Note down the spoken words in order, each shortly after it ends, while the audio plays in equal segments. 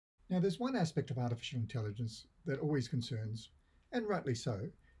Now, there's one aspect of artificial intelligence that always concerns, and rightly so,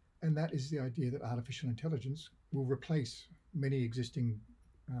 and that is the idea that artificial intelligence will replace many existing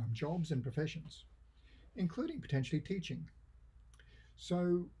jobs and professions, including potentially teaching.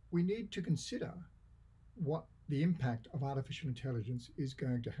 So, we need to consider what the impact of artificial intelligence is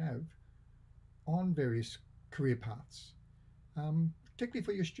going to have on various career paths, particularly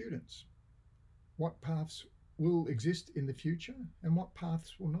for your students. What paths will exist in the future and what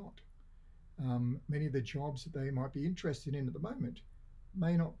paths will not? Many of the jobs that they might be interested in at the moment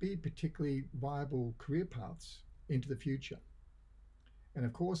may not be particularly viable career paths into the future. And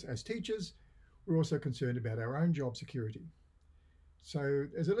of course, as teachers, we're also concerned about our own job security. So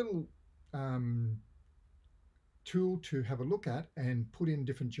there's a little tool to have a look at and put in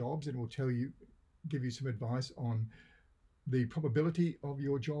different jobs, and it will give you some advice on the probability of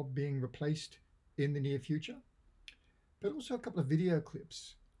your job being replaced in the near future, but also a couple of video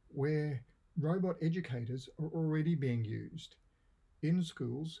clips where robot educators are already being used in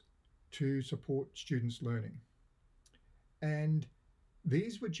schools to support students' learning. And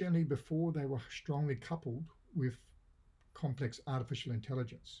these were generally before they were strongly coupled with complex artificial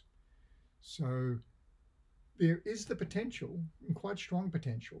intelligence. So there is the potential, and quite strong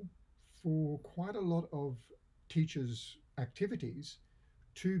potential, for quite a lot of teachers' activities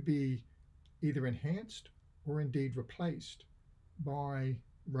to be either enhanced or indeed replaced by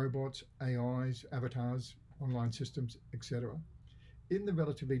robots, AIs, avatars, online systems, etc., in the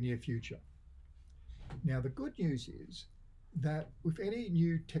relatively near future. Now, the good news is that with any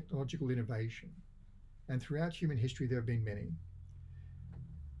new technological innovation, and throughout human history there have been many,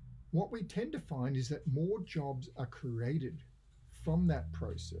 what we tend to find is that more jobs are created from that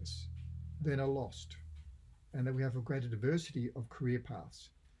process than are lost, and that we have a greater diversity of career paths.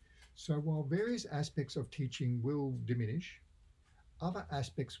 So while various aspects of teaching will diminish, other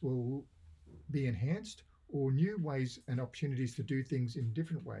aspects will be enhanced, or new ways and opportunities to do things in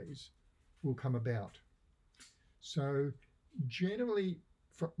different ways will come about. So generally,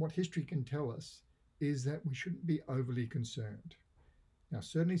 from what history can tell us is that we shouldn't be overly concerned. Now,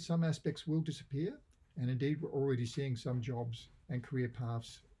 certainly some aspects will disappear, and indeed we're already seeing some jobs and career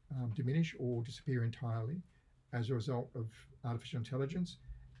paths diminish or disappear entirely as a result of artificial intelligence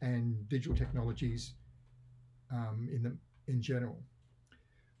and digital technologies in general.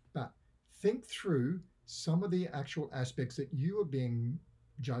 But think through some of the actual aspects that you are being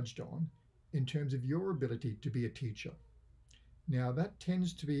judged on in terms of your ability to be a teacher. Now, that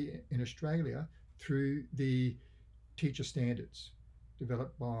tends to be in Australia through the teacher standards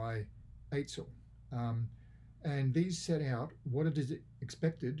developed by AITSL. And these set out what it is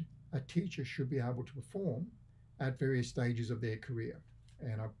expected a teacher should be able to perform at various stages of their career.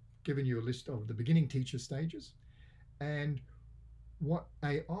 And I've given you a list of the beginning teacher stages and what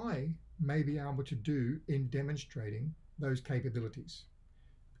AI may be able to do in demonstrating those capabilities.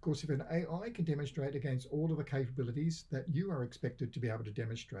 Of course, if an AI can demonstrate against all of the capabilities that you are expected to be able to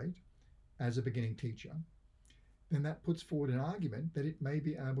demonstrate as a beginning teacher, then that puts forward an argument that it may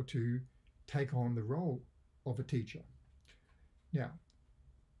be able to take on the role of a teacher. Now,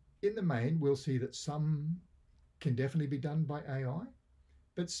 in the main, we'll see that some can definitely be done by AI,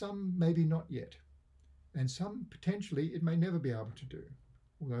 but some maybe not yet. And some potentially it may never be able to do,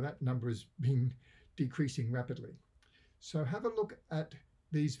 although that number has been decreasing rapidly. So have a look at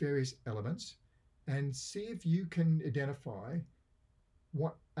these various elements and see if you can identify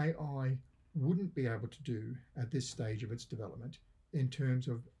what AI wouldn't be able to do at this stage of its development in terms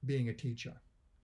of being a teacher.